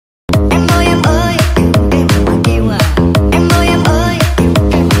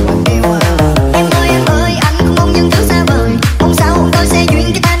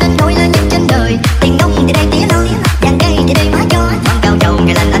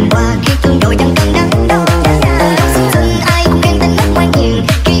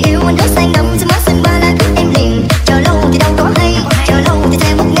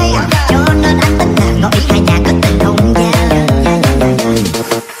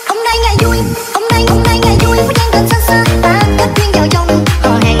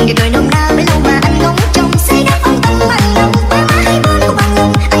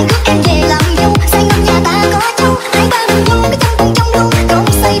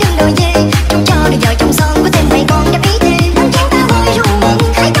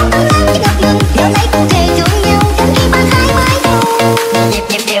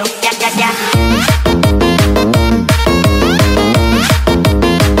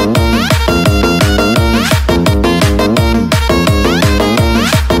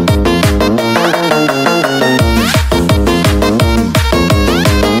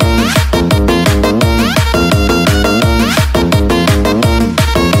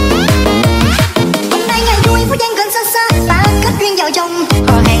trong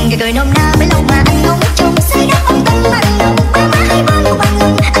hò hẹn cái cười nôm na bấy lâu mà anh ngóng trông say đắm ông tâm anh nồng ba má hai ba một bằng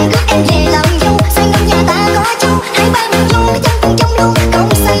ngân anh cướp em về làm dâu say ngắm nhà ta có trâu hai ba mình vô cái chân cùng trong đâu không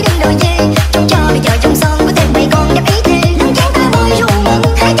say đừng đòi về trông cho bây giờ trong son có thêm bầy con đáp ý thề nắng chán ta bôi rượu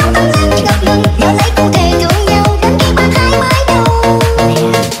mừng hai cháu tâm lan chỉ ngập ngừng nhớ lấy cụ thể thương nhau đến khi ba hai mái đầu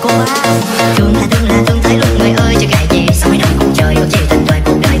cô ba thương là thương thấy lúc người ơi chưa gài gì sau mấy năm cùng trời có chỉ tình đời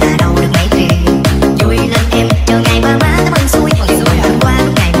cuộc đời ta đâu được mấy chuyện vui lên em chờ ngày ba má tấm ân xuôi rồi hôm qua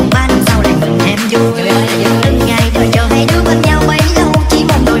lúc ngày mùng ba năm sau lại mừng em vui từng ngày đợi chờ hai đứa bên nhau bấy lâu chỉ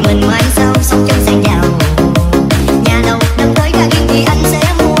mong đôi mình mai sau sống chân sang giàu nhà đâu năm tới ra riêng thì anh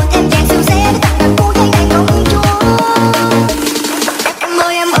sẽ mua thêm chàng siêu xe để tặng bạn cô thấy ngày công chúa em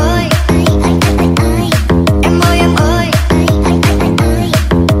ơi em ơi em ơi em ơi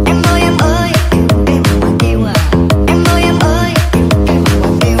em ơi em ơi em còn tiêu à em ơi em ơi em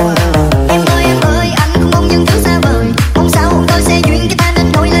còn tiêu à em ơi anh không mong những thứ xa vời mong sao hôn tôi sẽ duyên cho ta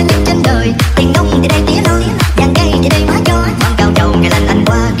nên đôi lên nhất trên đời tiền nông thì đây tía nói vàng cây thì đây má cho mong cao trầu ngày lành anh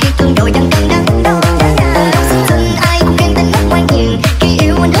qua khi thương rồi chẳng cần đắn đo xinh xinh ai cũng khen tên rất ngoan hiền khi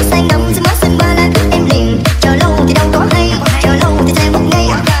yêu anh rất say ngầm xin má xin ba la cướp em liền chờ lâu thì đâu có hay chờ lâu thì sẽ mất ngay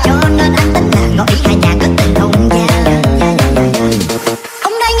cho nên anh tính là ngỏ ý hai nhà kết tình thông gia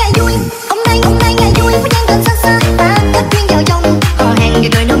hôm nay ngày vui hôm nay ngày vui với gian gần xa xa ta kết duyên vào trong hò hẹn người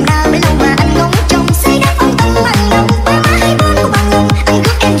cười nôm na bấy lâu mà anh ngóng trông say đắm ông tâm anh nồng ba má hai ba một bằng ngân anh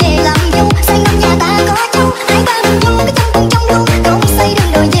cướp em về làm dâu say ngắm nhà ta có trâu hai ba mình vô cái chân cùng trong đâu không say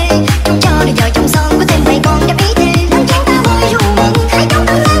đừng đòi về trông cho đời chờ trong son có thêm bầy con đáp ý thề nắng chán ta bôi rượu mừng hai cháu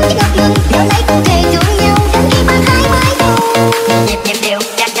tâm lan chỉ ngập ngừng nhớ lấy cụ thể thương nhau đến khi ba hai mái đầu nhịp nhịp đều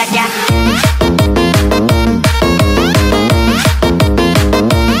cha cha cha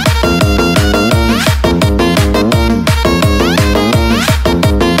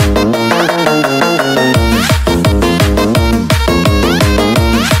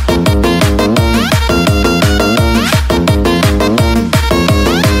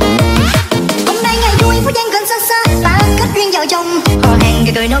hôm nay ngày vui với gian gần xa xa ta kết duyên vào trong hò hẹn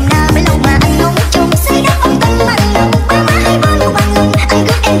cái cười nôm na bấy lâu mà anh ngóng trông say đắm ông tâm anh nồng ba má hai ba một bằng ngân anh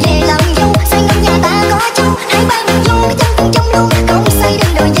cướp em về làm dâu say ngắm nhà ta có trâu hai ba mình vô cái chân cùng trong đâu không say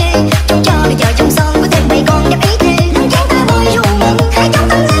đừng đòi về trông cho bây giờ trong son có thêm bầy con đáp ý thề nắng chán ta bôi rượu mừng hai cháu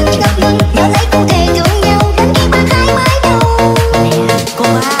tâm lan chỉ ngập ngừng nhớ lấy cụ thể thương nhau đến khi ba hai mái đầu cô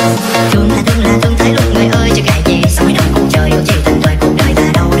ba thương là thương thấy lúc người ơi chưa gài gì sau mấy năm cùng trời có chỉ tình đời cuộc đời ta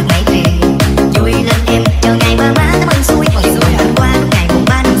đâu được mấy chuyện vui lên em chờ ngày ba má tấm ân xuôi rồi hôm qua lúc ngày mùng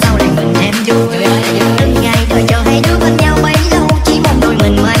ba năm sau lại mừng em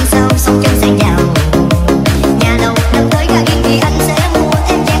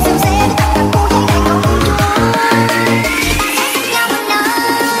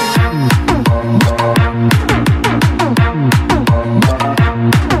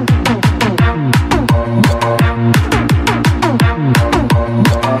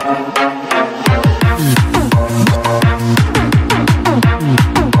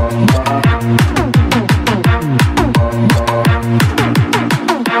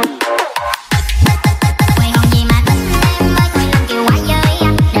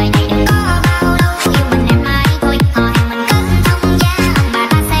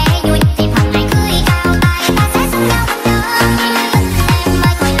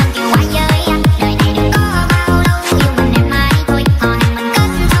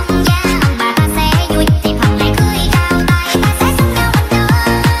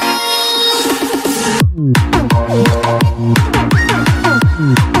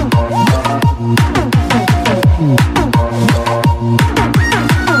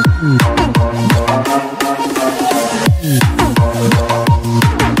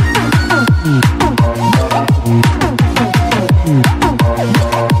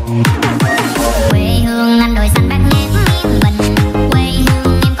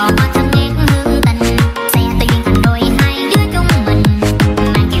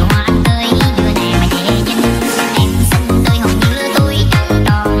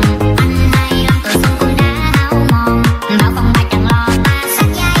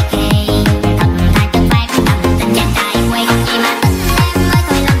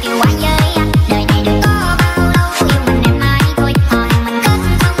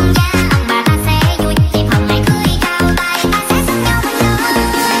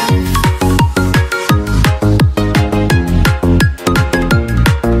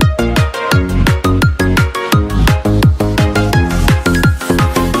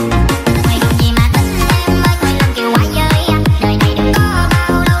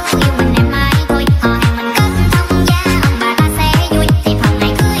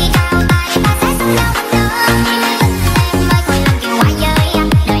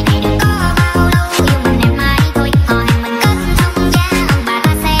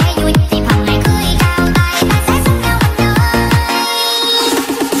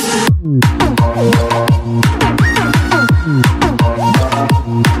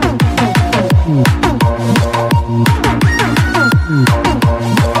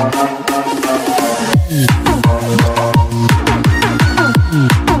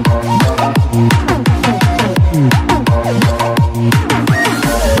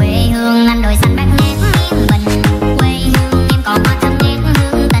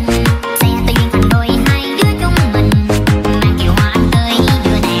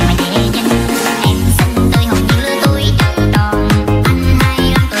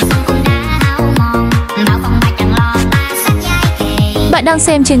Bạn đang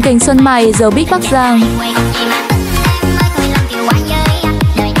xem trên kênh Xuân Mày The Big Bắc Giang.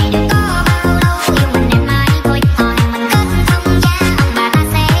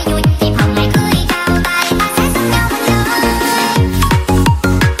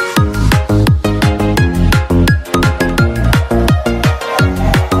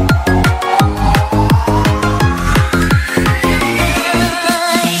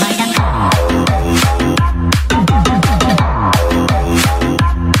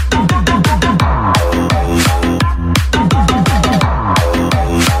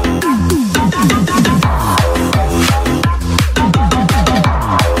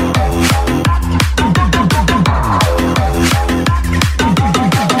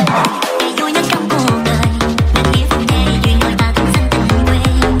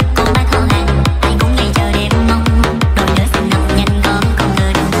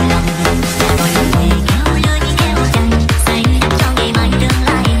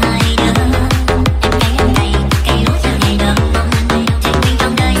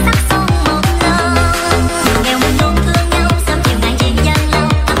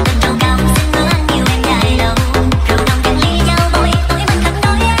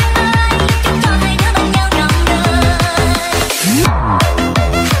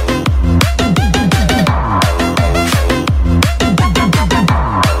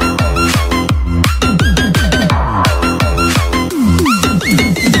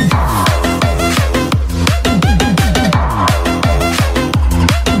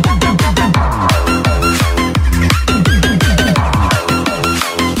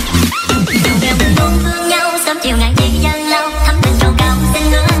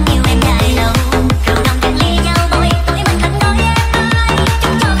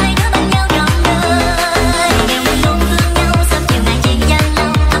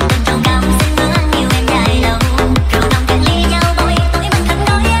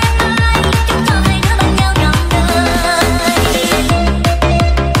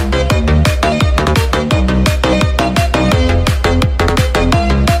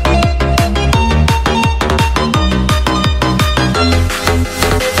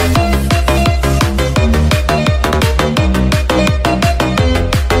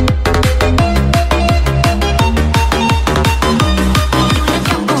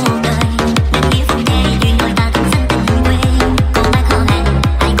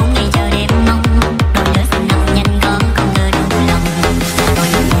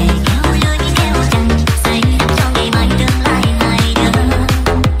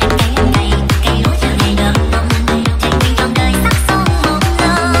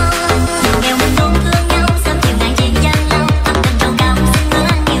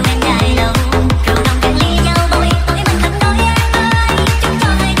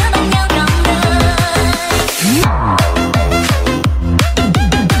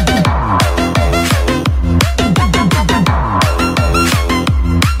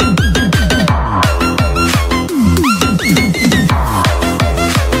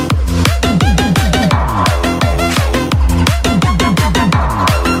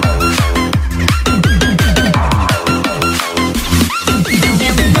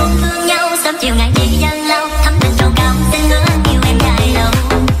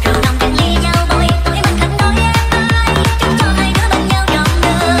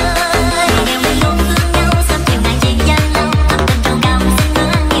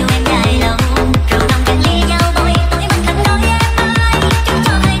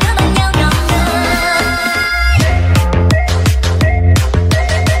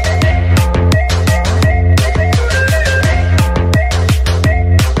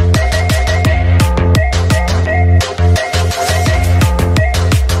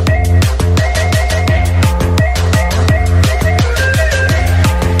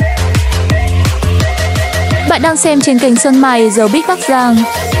 Bạn đang xem trên kênh Xuân Mày The Big Bắc Giang.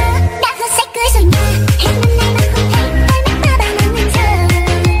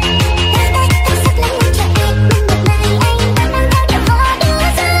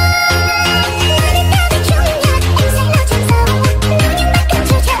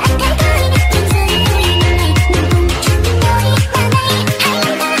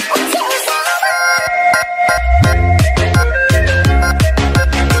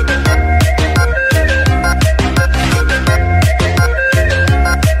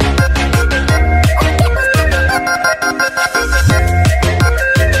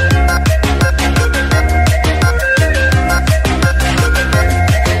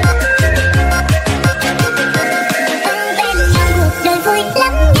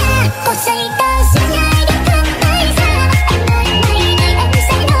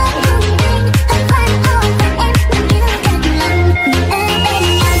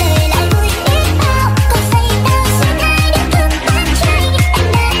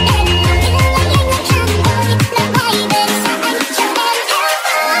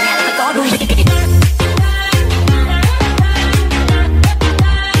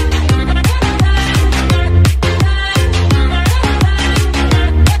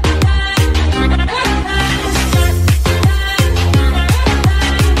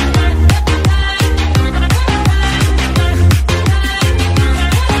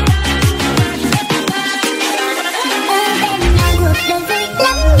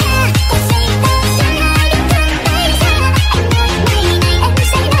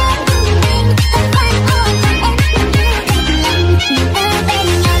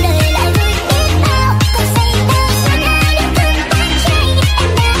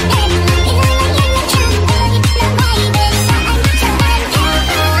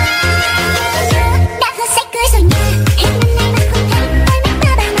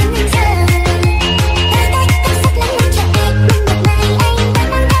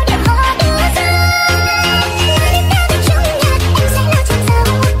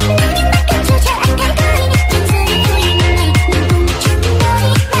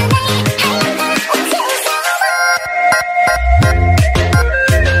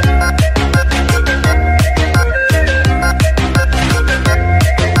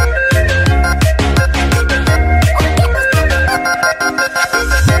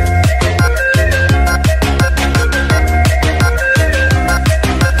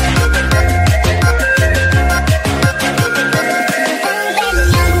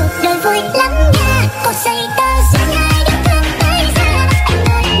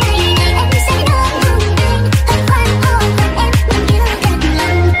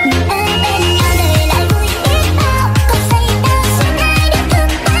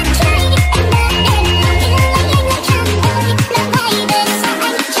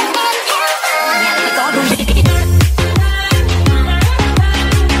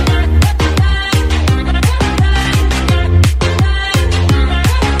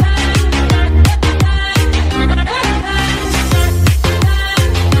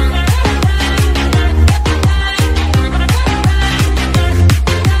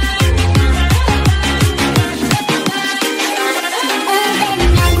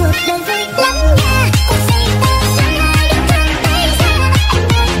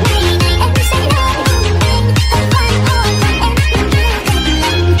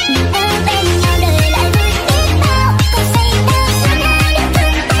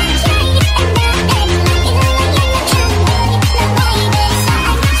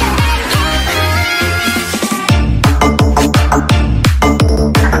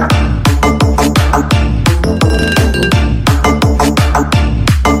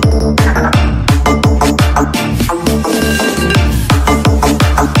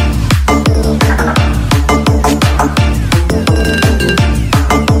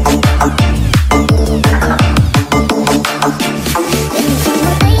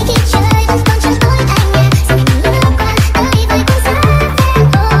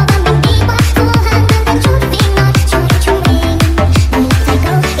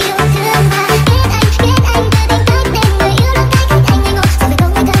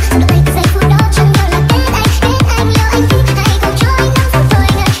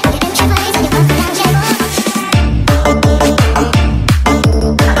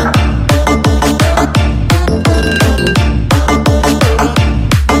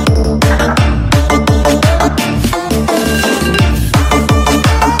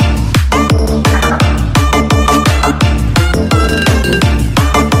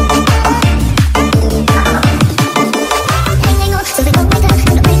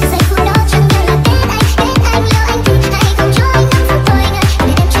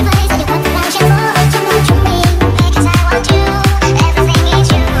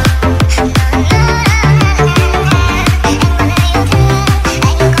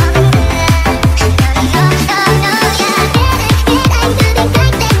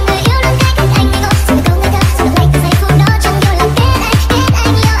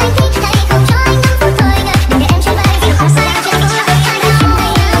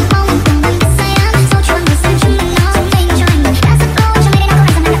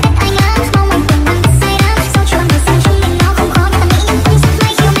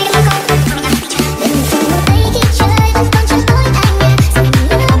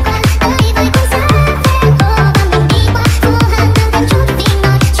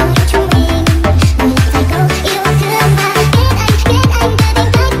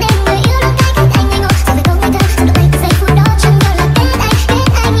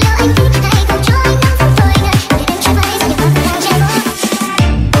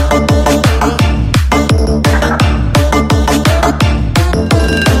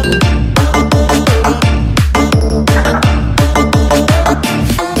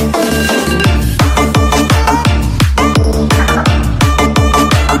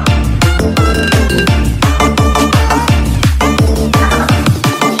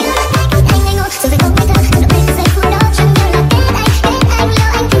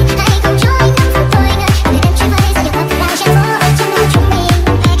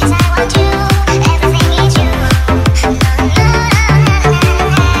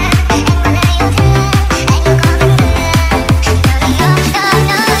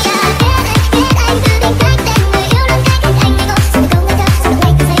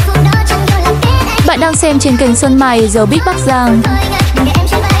 xem trên kênh Xuân Mài Giờ Big Bắc Giang.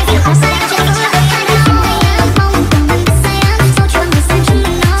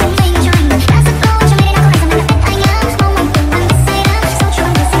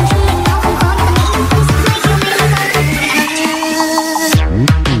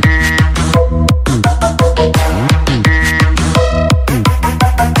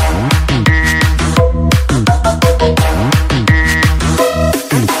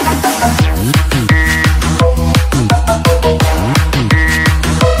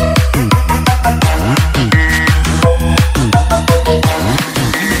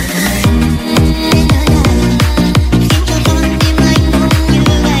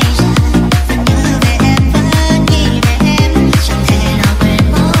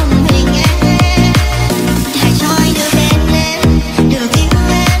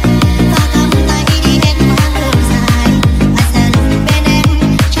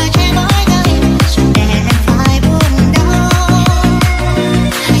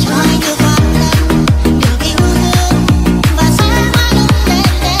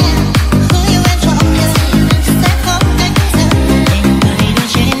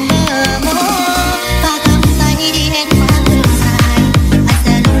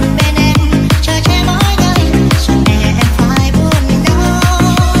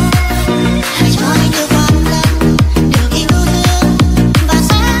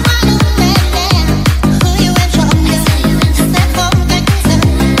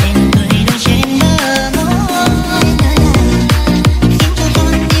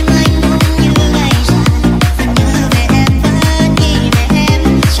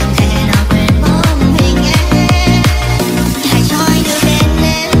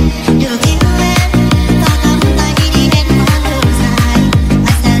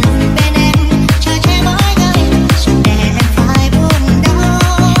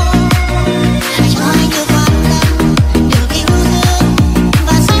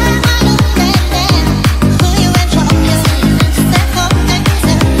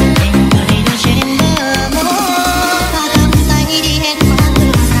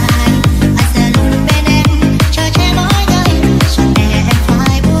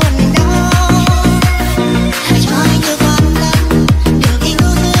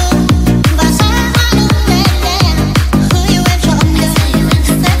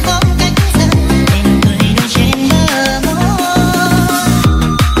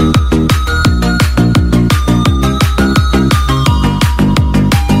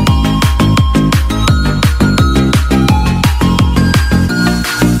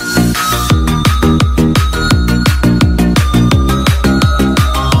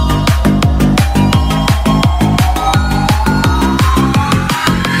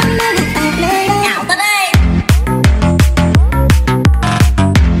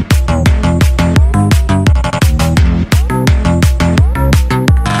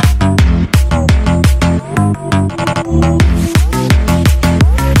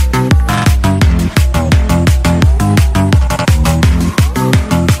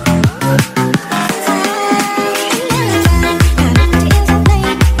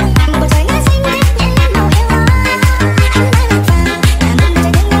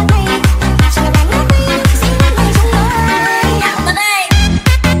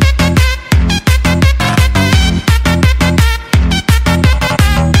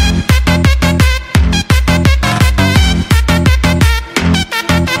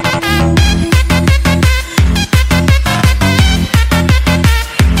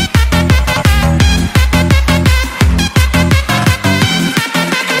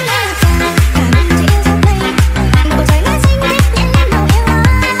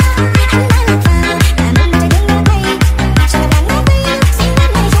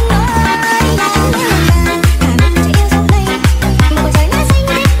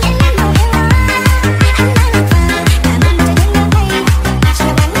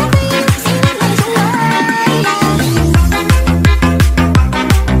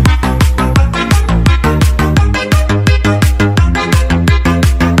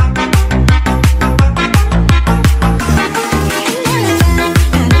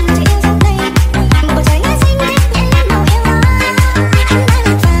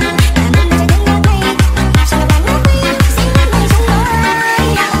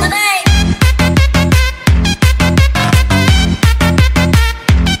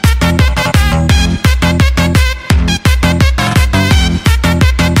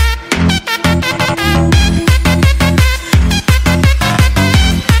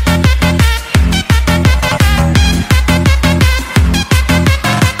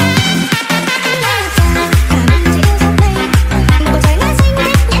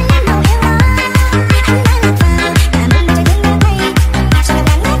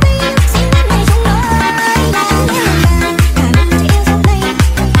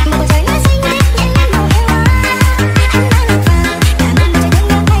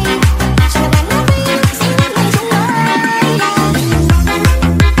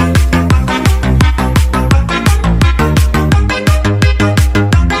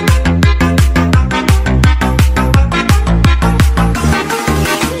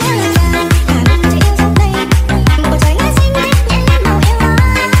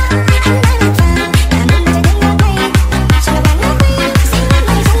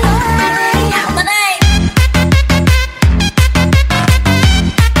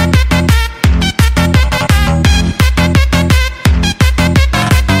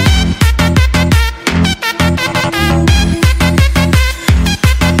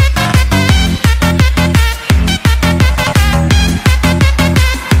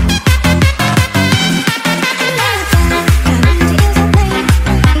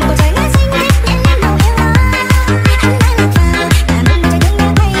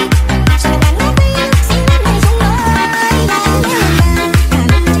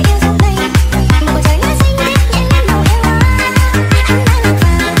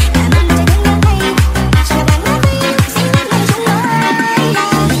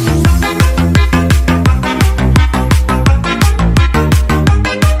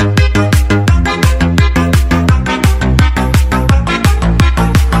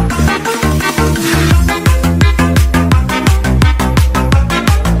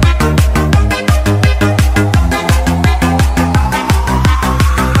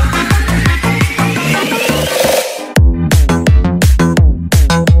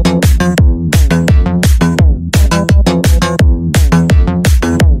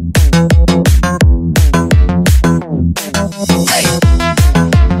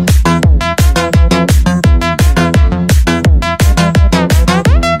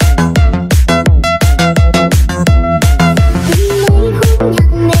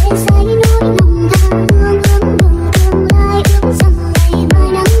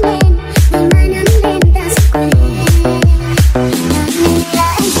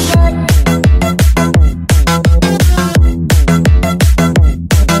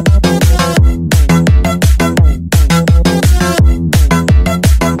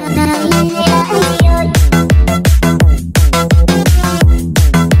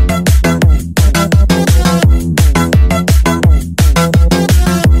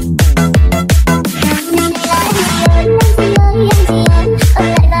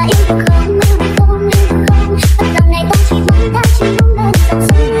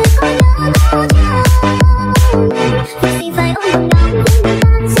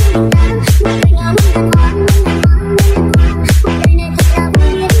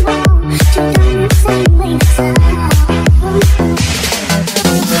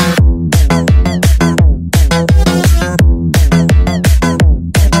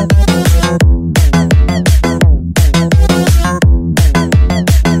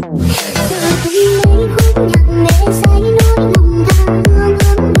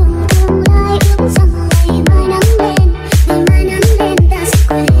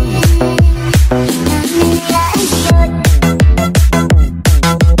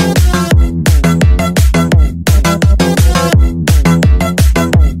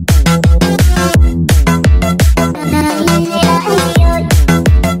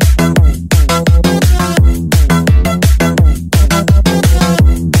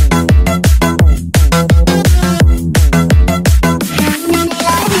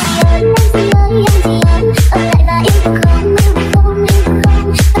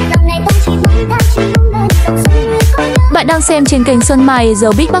 Bạn đang xem trên kênh Xuân Mai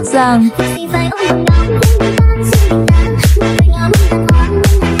Dầu Bích Bắc Giang.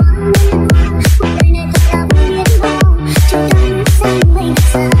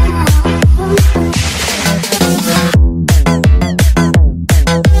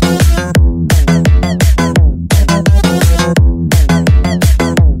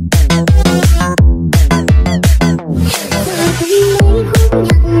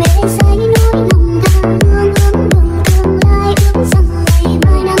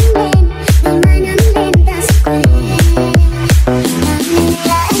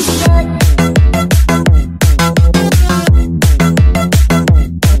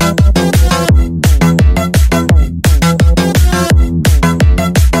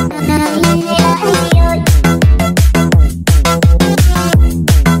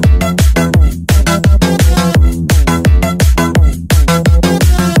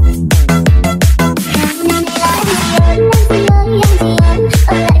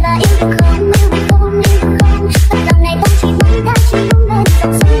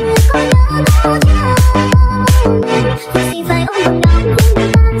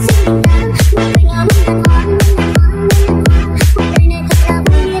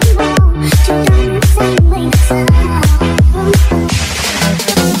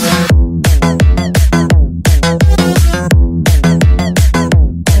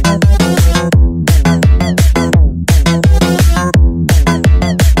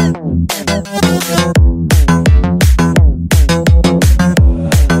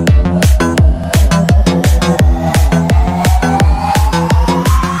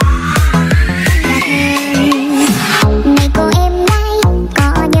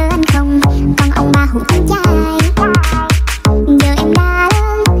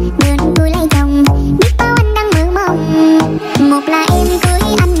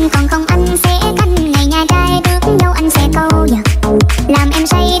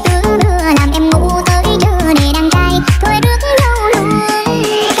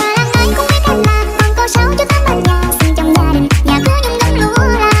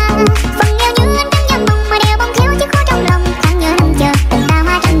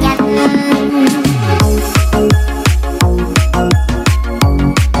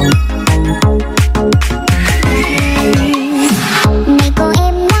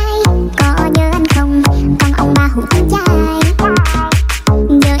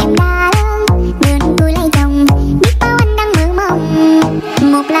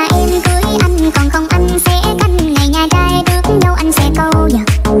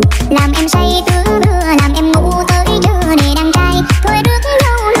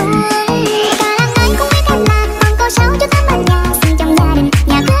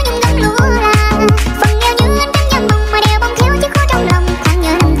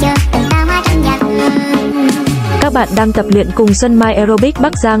 Các bạn đang tập luyện cùng Xuân Mai Aerobic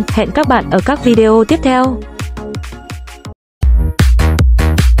Bắc Giang. Hẹn các bạn ở các video tiếp theo.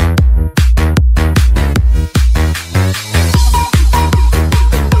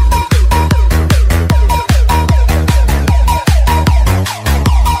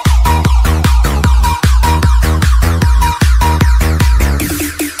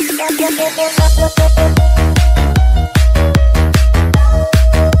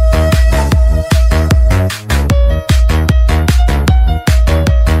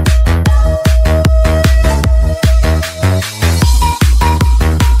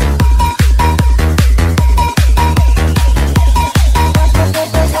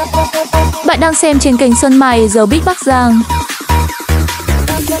 Bạn đang xem trên kênh Xuân Mai Dầu Bích Bắc Giang.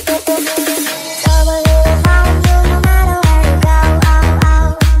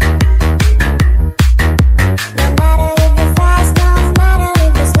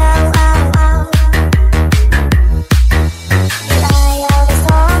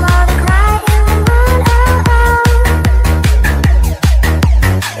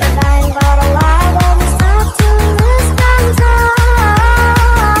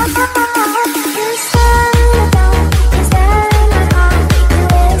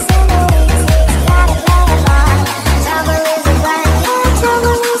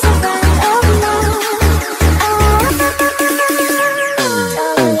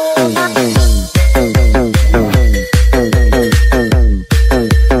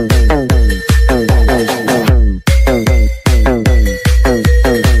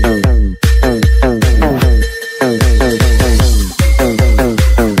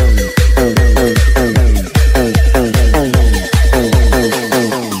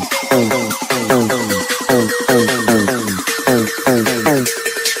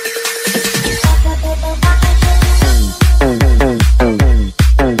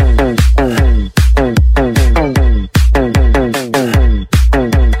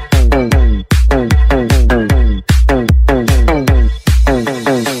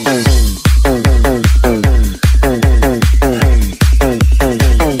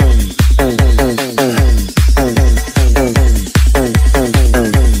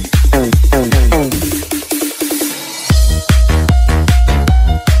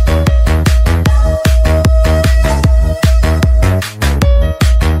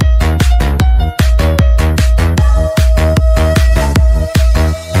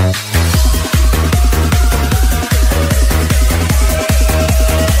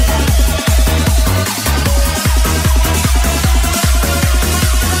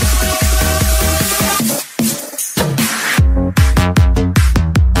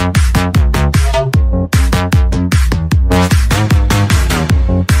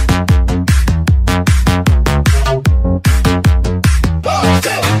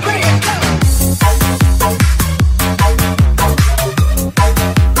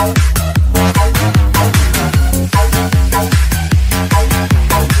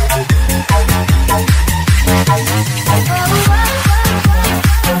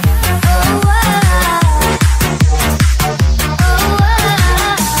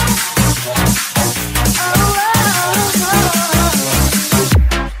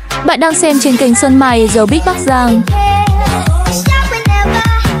 Bạn đang xem trên kênh Xuân Mai The Big Bắc Giang.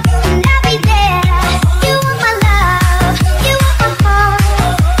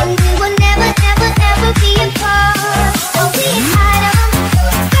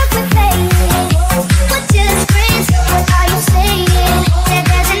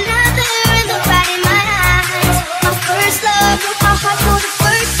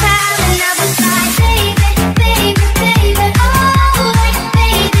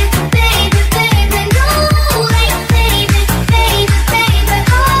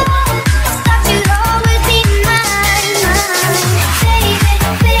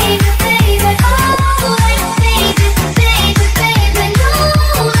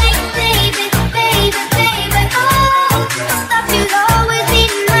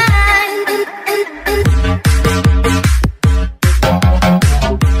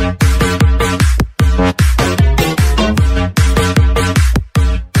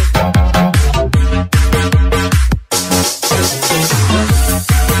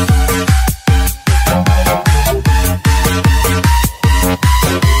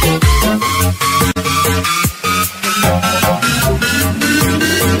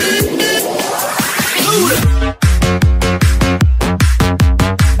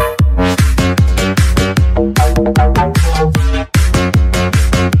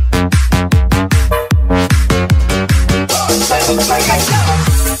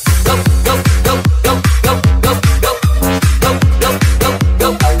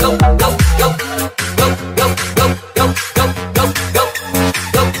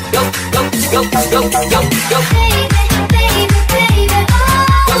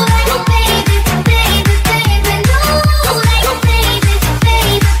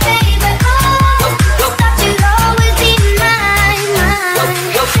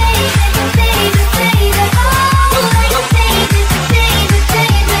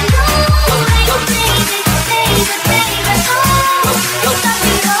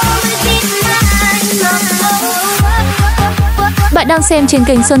 Bạn đang xem trên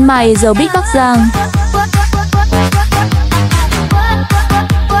kênh Xuân Mai The Big Bắc Giang.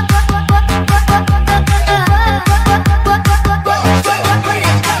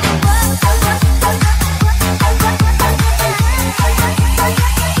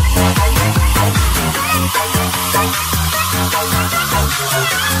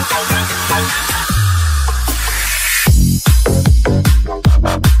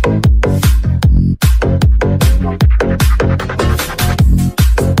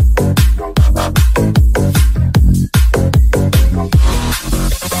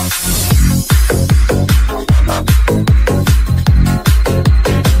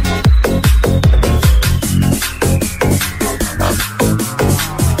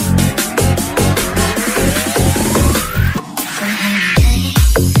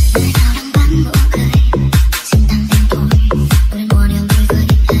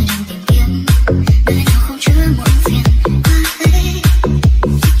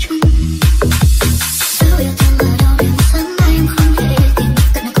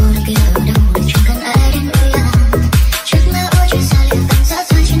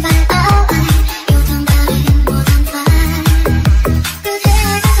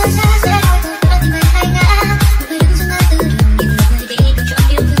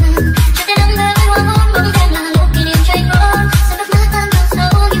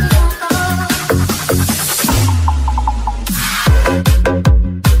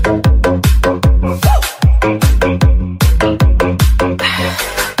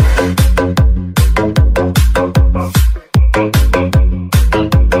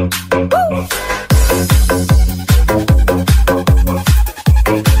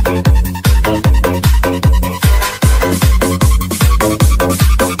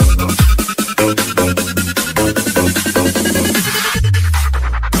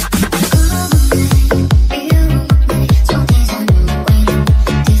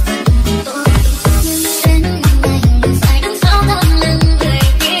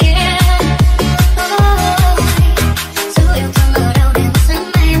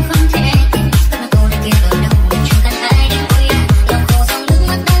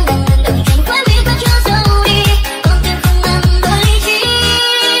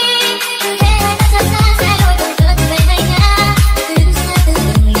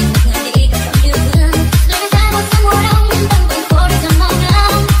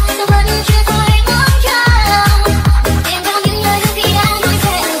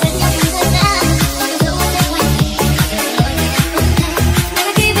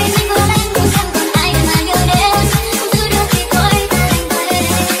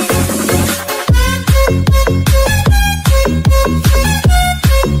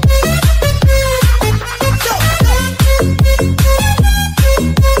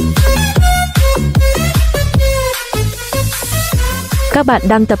 Các bạn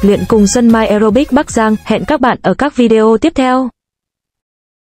đang tập luyện cùng Xuân Mai Aerobic Bắc Giang. Hẹn các bạn ở các video tiếp theo.